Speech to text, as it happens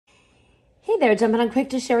there, jumping on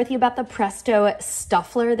quick to share with you about the Presto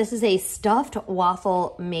Stuffler. This is a stuffed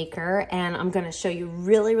waffle maker, and I'm going to show you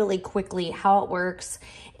really quickly how it works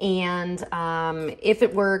and if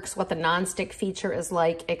it works, what the nonstick feature is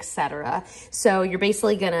like, etc. So you're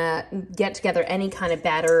basically going to get together any kind of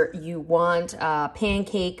batter you want,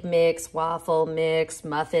 pancake mix, waffle mix,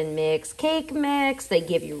 muffin mix, cake mix. They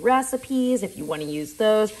give you recipes if you want to use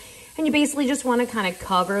those, and you basically just want to kind of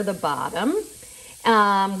cover the bottom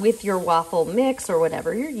with your waffle mix or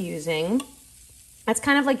whatever you're using. That's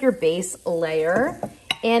kind of like your base layer.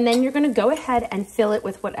 And then you're gonna go ahead and fill it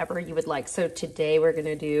with whatever you would like. So today we're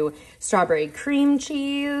gonna do strawberry cream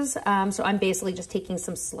cheese. So I'm basically just taking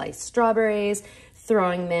some sliced strawberries,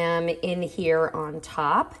 throwing them in here on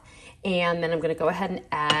top. And then I'm gonna go ahead and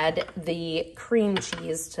add the cream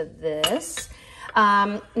cheese to this.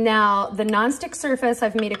 Now the nonstick surface,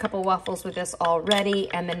 I've made a couple waffles with this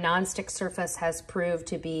already, and the nonstick surface has proved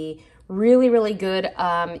to be really good.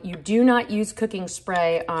 You do not use cooking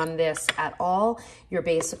spray on this at all. You're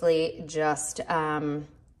basically just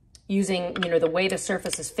using, you know, the way the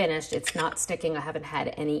surface is finished, it's not sticking. I haven't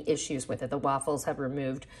had any issues with it. The waffles have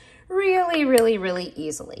removed really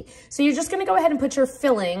easily. So you're just gonna go ahead and put your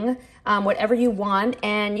filling, whatever you want,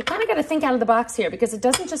 and you kind of got to think out of the box here because it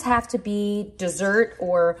doesn't just have to be dessert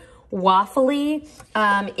or waffly.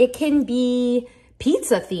 It can be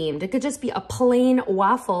pizza themed. It could just be a plain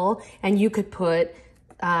waffle, and you could put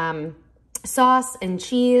sauce and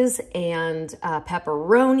cheese and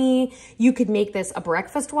pepperoni. You could make this a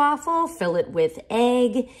breakfast waffle, fill it with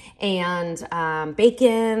egg and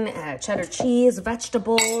bacon, cheddar cheese,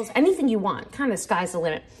 vegetables, anything you want. Kind of sky's the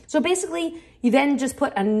limit. So basically, you then just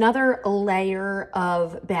put another layer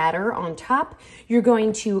of batter on top. You're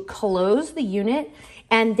going to close the unit,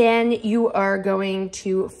 and then you are going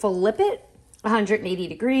to flip it 180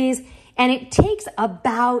 degrees, and it takes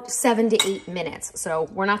about 7 to 8 minutes. So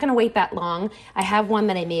we're not gonna wait that long. I have one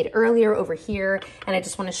that I made earlier over here, and I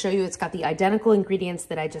just wanna show you it's got the identical ingredients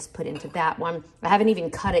that I just put into that one. I haven't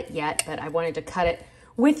even cut it yet, but I wanted to cut it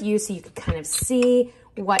with you so you could kind of see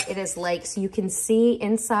what it is like. So you can see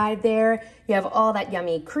inside there, you have all that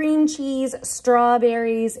yummy cream cheese,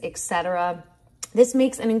 strawberries, etc. This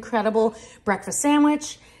makes an incredible breakfast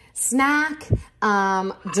sandwich, snack,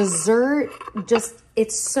 dessert. Just,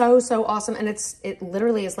 it's so awesome. And it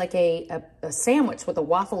literally is like a sandwich with a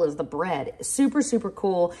waffle as the bread. Super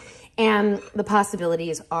cool. And the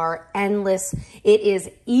possibilities are endless. It is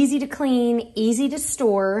easy to clean, easy to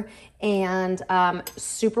store, and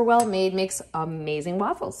super well made, makes amazing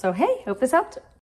waffles. So hey, hope this helped.